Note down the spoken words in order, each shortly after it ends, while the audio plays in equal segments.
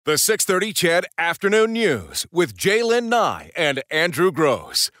The 6:30 CHED Afternoon News with Jaylen Nye and Andrew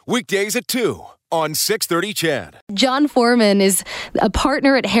Grose. Weekdays at 2 on 6:30 CHED. Jonathan Foreman is a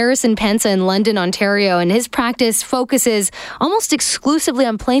partner at Harrison Pensa in London, Ontario, and his practice focuses almost exclusively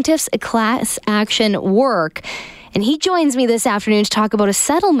on plaintiffs' class action work. And he joins me this afternoon to talk about a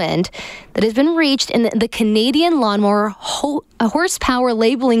settlement that has been reached in the Canadian lawnmower horsepower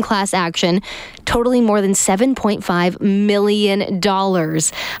labeling class action, totaling more than $7.5 million.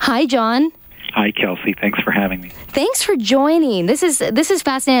 Hi, John. Hi, Kelsey. Thanks for having me. Thanks for joining. This is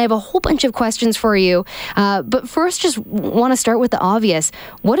fascinating. I have a whole bunch of questions for you. But first, just want to start with the obvious.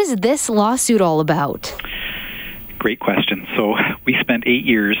 What is this lawsuit all about? Great question. So we spent 8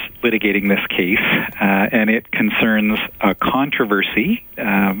 years litigating this case, and it concerns a controversy,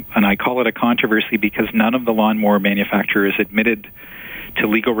 and I call it a controversy because none of the lawnmower manufacturers admitted to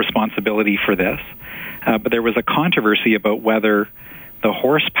legal responsibility for this. But there was a controversy about whether the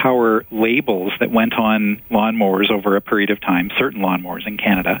horsepower labels that went on lawnmowers over a period of time, certain lawnmowers in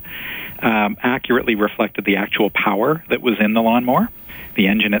Canada, accurately reflected the actual power that was in the lawnmower, the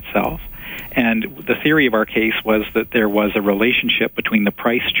engine itself. And the theory of our case was that there was a relationship between the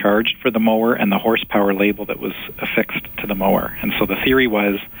price charged for the mower and the horsepower label that was affixed to the mower. And so the theory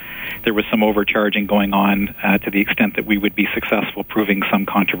was there was some overcharging going on to the extent that we would be successful proving some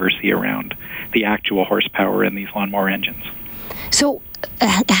controversy around the actual horsepower in these lawnmower engines. So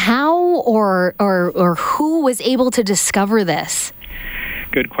how or who was able to discover this?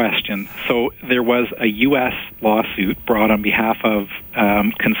 Good question. So there was a U.S. lawsuit brought on behalf of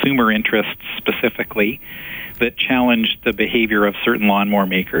consumer interests specifically that challenged the behavior of certain lawnmower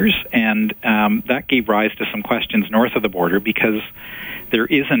makers, and that gave rise to some questions north of the border because there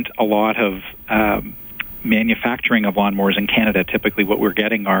isn't a lot of manufacturing of lawnmowers in Canada. Typically what we're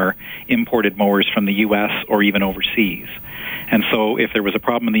getting are imported mowers from the U.S. or even overseas. And so if there was a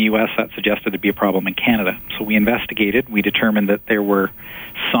problem in the U.S., that suggested there'd be a problem in Canada. So we investigated. We determined that there were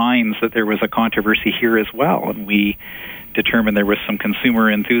signs that there was a controversy here as well. And we determined there was some consumer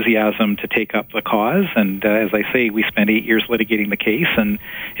enthusiasm to take up the cause. And as I say, we spent 8 years litigating the case, and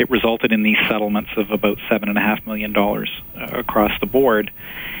it resulted in these settlements of about $7.5 million across the board.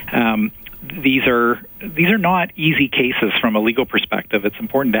 These are not easy cases from a legal perspective. It's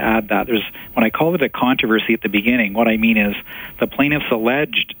important to add that. When I call it a controversy at the beginning, what I mean is the plaintiffs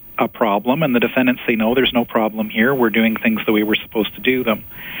alleged a problem and the defendants say, no, there's no problem here. We're doing things the way we're supposed to do them.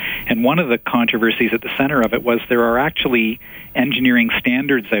 And one of the controversies at the center of it was there are actually engineering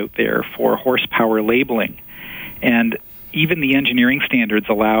standards out there for horsepower labeling. And even the engineering standards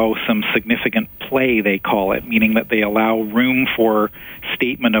allow some significant play, they call it, meaning that they allow room for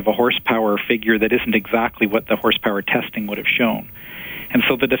statement of a horsepower figure that isn't exactly what the horsepower testing would have shown. And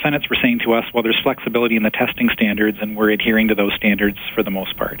so the defendants were saying to us, well, there's flexibility in the testing standards, and we're adhering to those standards for the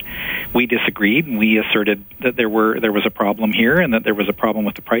most part. We disagreed, and we asserted that there was a problem here and that there was a problem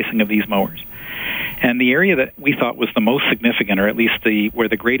with the pricing of these mowers. And the area that we thought was the most significant, or at least where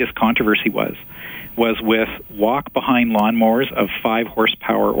the greatest controversy was with walk-behind lawnmowers of 5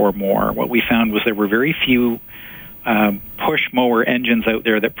 horsepower or more. What we found was there were very few push mower engines out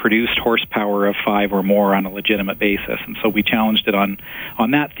there that produced horsepower of 5 or more on a legitimate basis. And so we challenged it on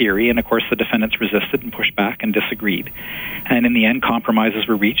that theory, and of course the defendants resisted and pushed back and disagreed. And in the end, compromises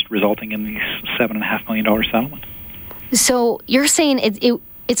were reached, resulting in these $7.5 million settlement. So you're saying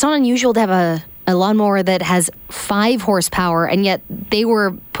it's not unusual to have a lawnmower that has 5 horsepower, and yet they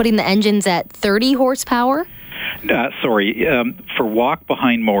were putting the engines at 30 horsepower? For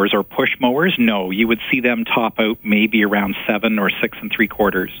walk-behind mowers or push mowers, no. You would see them top out maybe around 7 or 6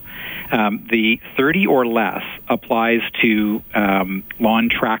 3/4. The 30 or less applies to lawn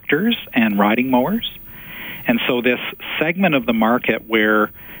tractors and riding mowers. And so this segment of the market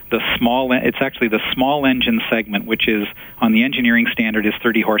where it's actually the small engine segment, which is on the engineering standard is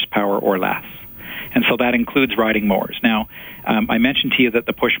 30 horsepower or less. And so that includes riding mowers. Now, I mentioned to you that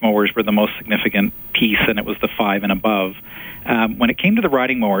the push mowers were the most significant piece, and it was the 5 and above. When it came to the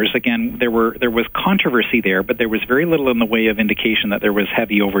riding mowers, again, there was controversy there, but there was very little in the way of indication that there was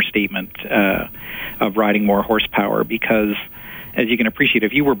heavy overstatement of riding mower horsepower because, as you can appreciate,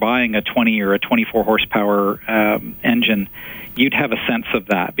 if you were buying a 20 or a 24 horsepower engine, you'd have a sense of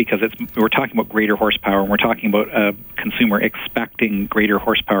that because we're talking about greater horsepower and we're talking about a consumer expecting greater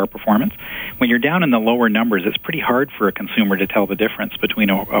horsepower performance. When you're down in the lower numbers, it's pretty hard for a consumer to tell the difference between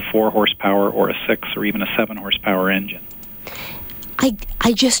a 4 horsepower or a 6 or even a 7 horsepower engine.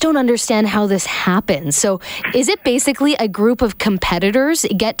 I just don't understand how this happens. So is it basically a group of competitors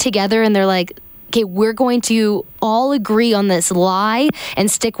get together and they're like, okay, we're going to all agree on this lie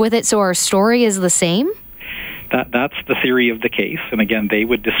and stick with it so our story is the same? That's the theory of the case. And again, they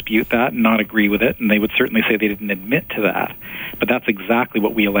would dispute that and not agree with it, and they would certainly say they didn't admit to that. But that's exactly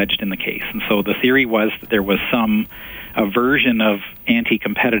what we alleged in the case. And so the theory was that there was a version of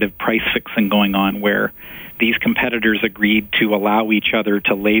anti-competitive price fixing going on where these competitors agreed to allow each other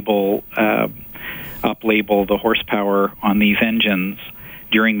to up-label the horsepower on these engines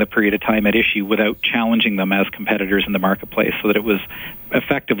during the period of time at issue without challenging them as competitors in the marketplace, so that it was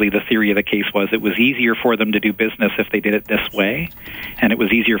effectively, the theory of the case was it was easier for them to do business if they did it this way, and it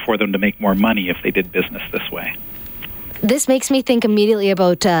was easier for them to make more money if they did business this way. This makes me think immediately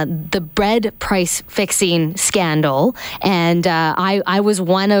about the bread price fixing scandal. And I was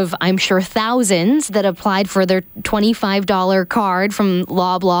one of, I'm sure, thousands that applied for their $25 card from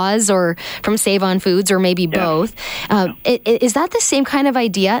Loblaws or from Save On Foods, or maybe both. Is that the same kind of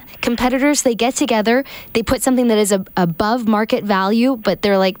idea? Competitors, they get together, they put something that is above market value, but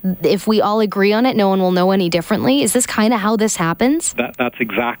they're like, if we all agree on it, no one will know any differently. Is this kind of how this happens? That's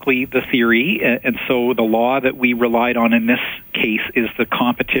exactly the theory. And so the law that we relied on in this case is the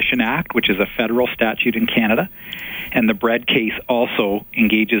Competition Act, which is a federal statute in Canada, and the bread case also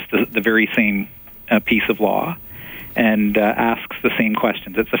engages the very same piece of law and asks the same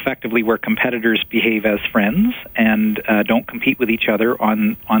questions. It's effectively where competitors behave as friends and don't compete with each other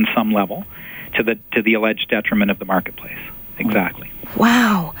on some level to the alleged detriment of the marketplace. Exactly.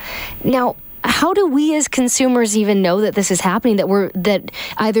 Wow. Now, how do we as consumers even know that this is happening, that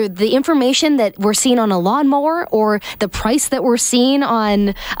either the information that we're seeing on a lawnmower or the price that we're seeing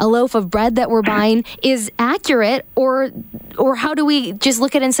on a loaf of bread that we're buying is accurate, or how do we just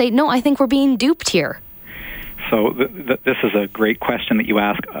look at it and say, no, I think we're being duped here? So this is a great question that you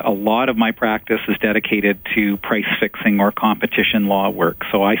ask. A lot of my practice is dedicated to price fixing or competition law work.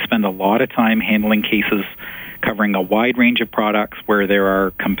 So I spend a lot of time handling cases covering a wide range of products where there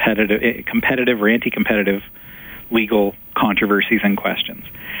are competitive or anti-competitive legal controversies and questions.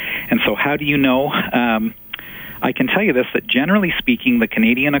 And so how do you know? I can tell you this, that generally speaking, the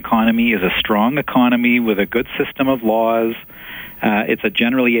Canadian economy is a strong economy with a good system of laws. It's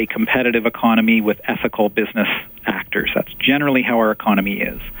generally a competitive economy with ethical business actors. That's generally how our economy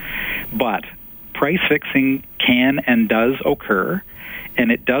is. But price fixing can and does occur, and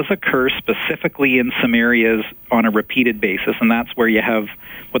it does occur specifically in some areas on a repeated basis, and that's where you have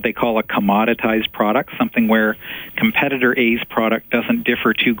what they call a commoditized product, something where competitor A's product doesn't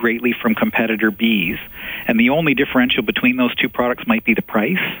differ too greatly from competitor B's, and the only differential between those two products might be the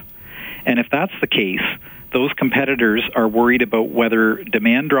price. And if that's the case, those competitors are worried about whether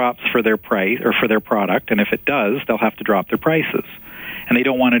demand drops for their price or for their product, and if it does, they'll have to drop their prices, and they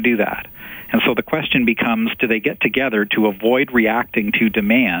don't want to do that. And so the question becomes, do they get together to avoid reacting to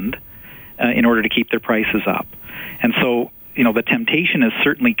demand in order to keep their prices up? And so, the temptation is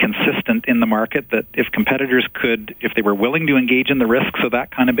certainly consistent in the market that if competitors if they were willing to engage in the risks of that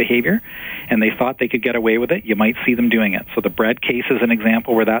kind of behavior and they thought they could get away with it, you might see them doing it. So the bread case is an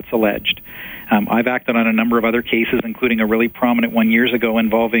example where that's alleged. I've acted on a number of other cases, including a really prominent one years ago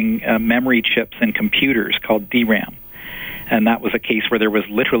involving memory chips in computers called DRAM. And that was a case where there was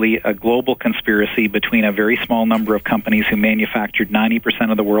literally a global conspiracy between a very small number of companies who manufactured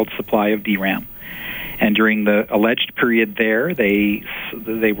 90% of the world's supply of DRAM. And during the alleged period there, they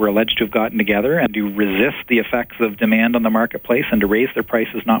were alleged to have gotten together and to resist the effects of demand on the marketplace and to raise their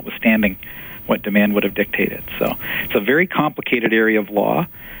prices notwithstanding what demand would have dictated. So it's a very complicated area of law,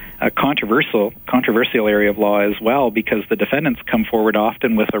 a controversial area of law as well, because the defendants come forward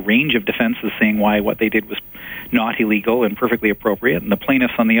often with a range of defenses saying why what they did was not illegal and perfectly appropriate, and the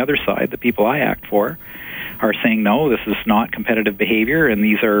plaintiffs on the other side, the people I act for, are saying, no, this is not competitive behavior, and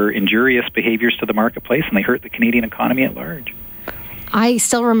these are injurious behaviors to the marketplace, and they hurt the Canadian economy at large. I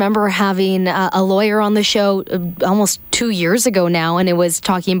still remember having a lawyer on the show almost 2 years ago now, and it was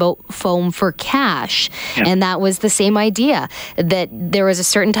talking about foam for cash. Yeah. And that was the same idea, that there was a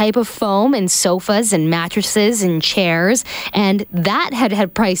certain type of foam in sofas and mattresses and chairs, and that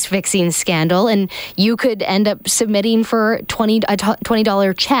had price fixing scandal, and you could end up submitting for a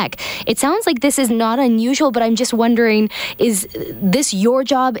 $20 check. It sounds like this is not unusual, but I'm just wondering, is this your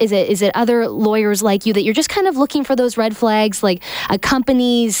job? Is it other lawyers like you that you're just kind of looking for those red flags, like a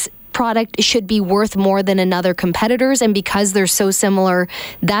company's product should be worth more than another competitor's, and because they're so similar,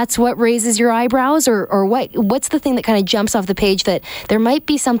 that's what raises your eyebrows? Or what's the thing that kind of jumps off the page that there might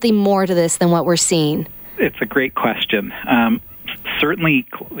be something more to this than what we're seeing? It's a great question. Certainly,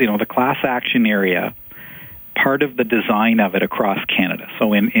 the class action area, part of the design of it across Canada.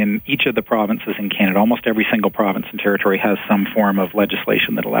 So in each of the provinces in Canada, almost every single province and territory has some form of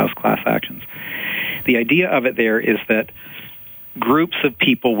legislation that allows class actions. The idea of it there is that groups of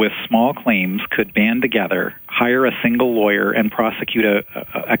people with small claims could band together, hire a single lawyer, and prosecute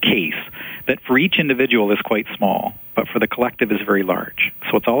a case that for each individual is quite small, but for the collective is very large.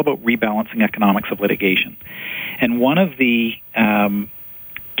 So it's all about rebalancing economics of litigation. And one of the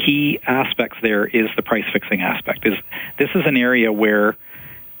key aspects there is the price fixing aspect. This is an area where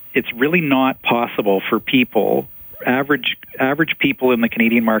it's really not possible for people, average people in the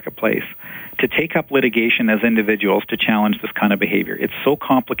Canadian marketplace, to take up litigation as individuals to challenge this kind of behavior. It's so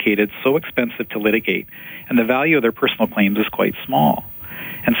complicated, so expensive to litigate, and the value of their personal claims is quite small.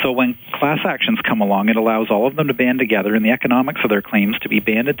 And so when class actions come along, it allows all of them to band together and the economics of their claims to be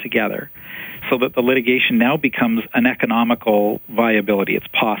banded together so that the litigation now becomes an economical viability. It's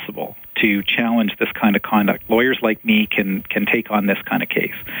possible to challenge this kind of conduct. Lawyers like me can take on this kind of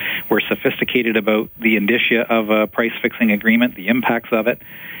case. We're sophisticated about the indicia of a price-fixing agreement, the impacts of it.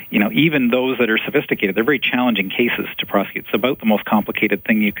 You know, even those that are sophisticated, they're very challenging cases to prosecute. It's about the most complicated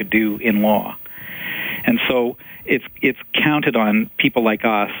thing you could do in law. And so it's counted on people like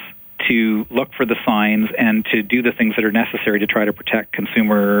us to look for the signs and to do the things that are necessary to try to protect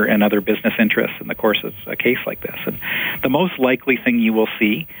consumer and other business interests in the course of a case like this. And the most likely thing you will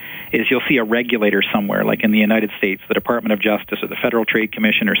see is you'll see a regulator somewhere, like in the United States, the Department of Justice or the Federal Trade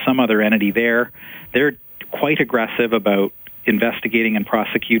Commission or some other entity there. They're quite aggressive about investigating and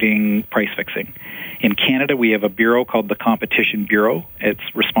prosecuting price fixing. In Canada, we have a bureau called the Competition Bureau. Its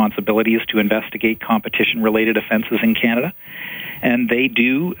responsibility is to investigate competition-related offenses in Canada. And they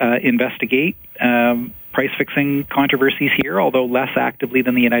do investigate price-fixing controversies here, although less actively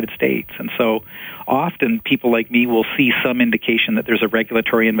than the United States. And so often people like me will see some indication that there's a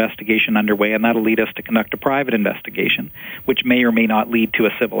regulatory investigation underway, and that'll lead us to conduct a private investigation, which may or may not lead to a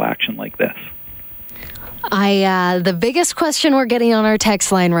civil action like this. The biggest question we're getting on our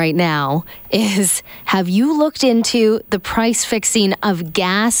text line right now is, have you looked into the price fixing of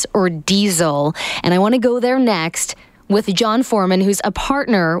gas or diesel? And I want to go there next with John Foreman, who's a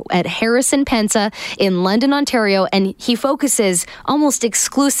partner at Harrison Pensa in London, Ontario, and he focuses almost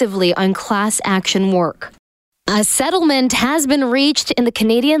exclusively on class action work. A settlement has been reached in the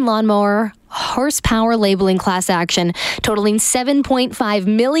Canadian lawnmower horsepower labeling class action, totaling $7.5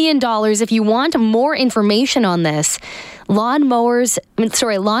 million. If you want more information on this,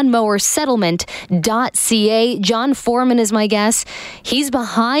 lawnmowersettlement.ca. John Foreman is my guest. He's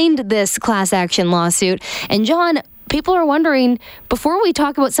behind this class action lawsuit. And John, people are wondering, before we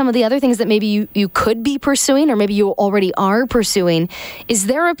talk about some of the other things that maybe you could be pursuing or maybe you already are pursuing, is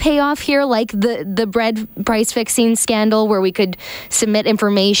there a payoff here like the bread price fixing scandal where we could submit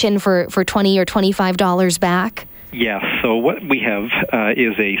information for $20 or $25 back? Yes. So what we have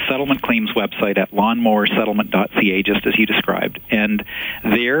is a settlement claims website at lawnmowersettlement.ca, just as you described. And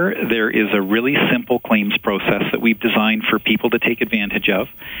there is a really simple claims process that we've designed for people to take advantage of.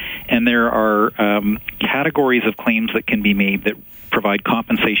 And there are categories of claims that can be made that provide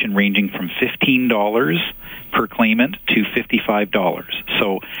compensation ranging from $15 per claimant to $55.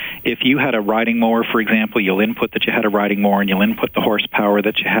 So if you had a riding mower, for example, you'll input that you had a riding mower and you'll input the horsepower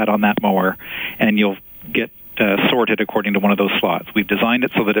that you had on that mower, and you'll get sorted according to one of those slots. We've designed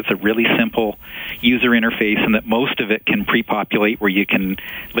it so that it's a really simple user interface and that most of it can pre-populate where you can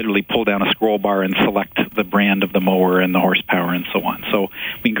literally pull down a scroll bar and select the brand of the mower and the horsepower and so on. So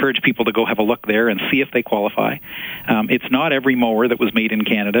we encourage people to go have a look there and see if they qualify. It's not every mower that was made in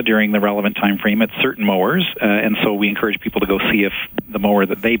Canada during the relevant time frame. It's certain mowers, and so we encourage people to go see if the mower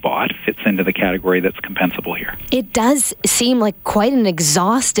that they bought fits into the category that's compensable here. It does seem like quite an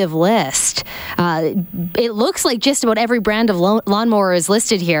exhaustive list. It looks like just about every brand of lawnmower is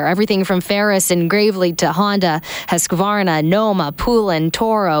listed here. Everything from Ferris and Gravely to Honda, Husqvarna, Noma, Poulan,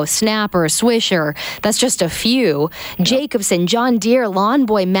 Toro, Snapper, Swisher. That's just a few. Yep. Jacobson, John Deere, Lawn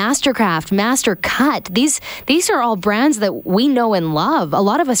Boy, Mastercraft, Master Cut. These are all brands that we know and love. A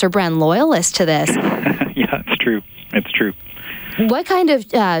lot of us are brand loyalists to this. Yeah, it's true. It's true. What kind of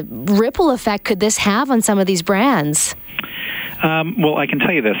ripple effect could this have on some of these brands? Well, I can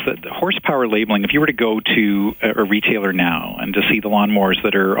tell you this, that horsepower labeling, if you were to go to a retailer now and to see the lawnmowers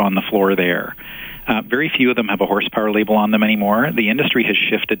that are on the floor there, very few of them have a horsepower label on them anymore. The industry has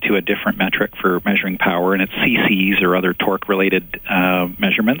shifted to a different metric for measuring power, and it's CCs or other torque-related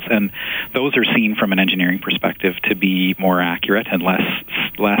measurements, and those are seen from an engineering perspective to be more accurate and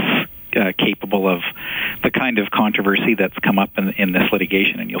less capable of the kind of controversy that's come up in this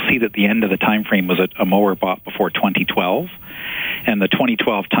litigation. And you'll see that the end of the time frame was a mower bought before 2012, and the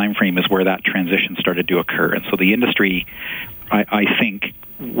 2012 time frame is where that transition started to occur. And so the industry, I think,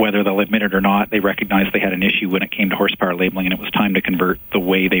 whether they'll admit it or not, they recognized they had an issue when it came to horsepower labeling, and it was time to convert the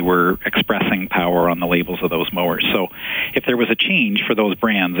way they were expressing power on the labels of those mowers. So if there was a change for those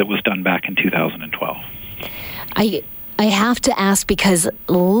brands, it was done back in 2012. I have to ask because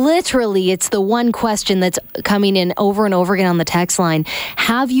literally it's the one question that's coming in over and over again on the text line.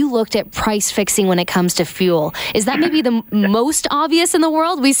 Have you looked at price fixing when it comes to fuel? Is that maybe the most obvious in the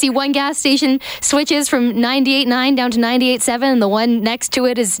world? We see one gas station switches from 98.9 down to 98.7 and the one next to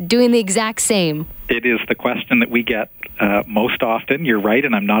it is doing the exact same. It is the question that we get most often. You're right,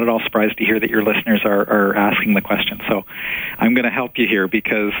 and I'm not at all surprised to hear that your listeners are asking the question. So I'm going to help you here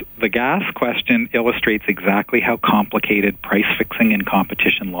because the gas question illustrates exactly how complicated price fixing and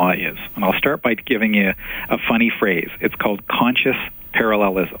competition law is. And I'll start by giving you a funny phrase. It's called conscious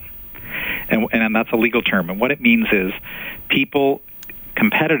parallelism. And that's a legal term. And what it means is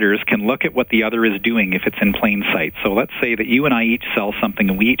competitors can look at what the other is doing if it's in plain sight. So let's say that you and I each sell something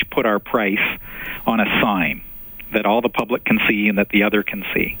and we each put our price on a sign that all the public can see and that the other can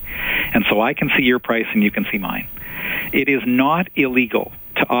see. And so I can see your price and you can see mine. It is not illegal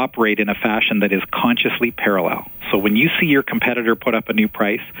to operate in a fashion that is consciously parallel. So when you see your competitor put up a new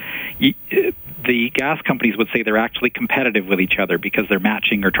price, the gas companies would say they're actually competitive with each other because they're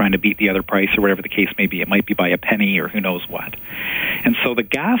matching or trying to beat the other price or whatever the case may be. It might be by a penny or who knows what. And so the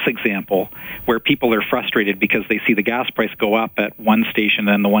gas example, where people are frustrated because they see the gas price go up at one station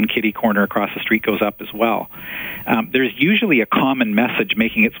and the one kitty corner across the street goes up as well, there's usually a common message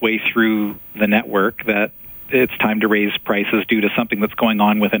making its way through the network that it's time to raise prices due to something that's going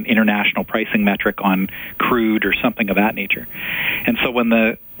on with an international pricing metric on crude or something of that nature. And so when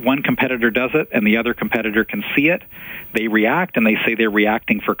the one competitor does it and the other competitor can see it, they react, and they say they're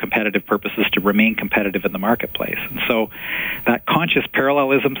reacting for competitive purposes to remain competitive in the marketplace. And so that conscious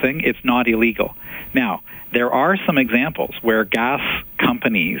parallelism thing, it's not illegal. Now, there are some examples where gas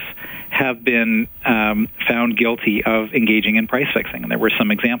companies have been found guilty of engaging in price fixing. And there were some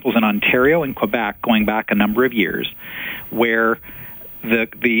examples in Ontario and Quebec going back a number of years where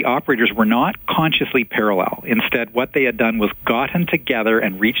the operators were not consciously parallel. Instead, what they had done was gotten together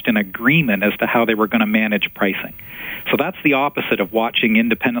and reached an agreement as to how they were going to manage pricing. So that's the opposite of watching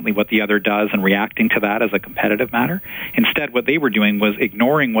independently what the other does and reacting to that as a competitive matter. Instead, what they were doing was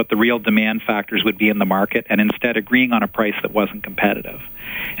ignoring what the real demand factors would be in the market and instead agreeing on a price that wasn't competitive.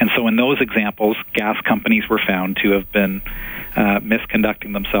 And so in those examples, gas companies were found to have been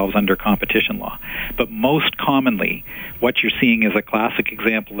misconducting themselves under competition law. But most commonly, what you're seeing is a classic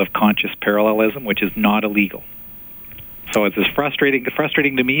example of conscious parallelism, which is not illegal. So it's frustrating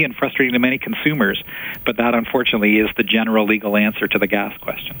to me and frustrating to many consumers, but that unfortunately is the general legal answer to the gas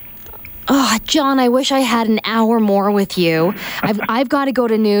question. Oh, John, I wish I had an hour more with you. I've got to go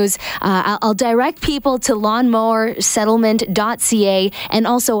to news. I'll direct people to lawnmowersettlement.ca and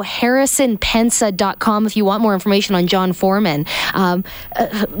also harrisonpensa.com if you want more information on John Foreman.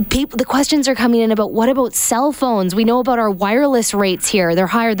 The questions are coming in about what about cell phones? We know about our wireless rates here. They're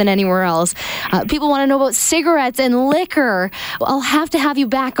higher than anywhere else. People want to know about cigarettes and liquor. I'll have to have you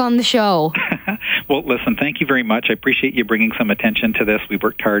back on the show. Well, listen, thank you very much. I appreciate you bringing some attention to this. We've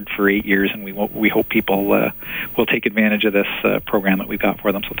worked hard for 8 years, and we hope people will take advantage of this program that we've got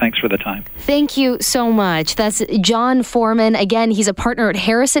for them. So thanks for the time. Thank you so much. That's John Foreman. Again, he's a partner at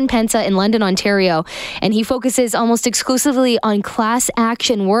Harrison Pensa in London, Ontario, and he focuses almost exclusively on class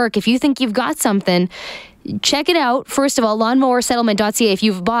action work. If you think you've got something, check it out. First of all, lawnmowersettlement.ca. If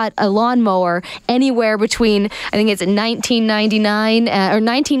you've bought a lawnmower anywhere between, I think it's 1999 or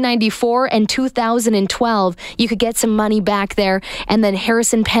 1994 and 2012, you could get some money back there. And then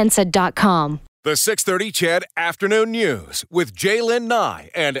harrisonpensa.com. The 6:30 CHED Afternoon News with Jaylyn Nye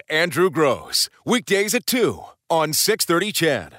and Andrew Grose. Weekdays at 2 on 6:30 CHED.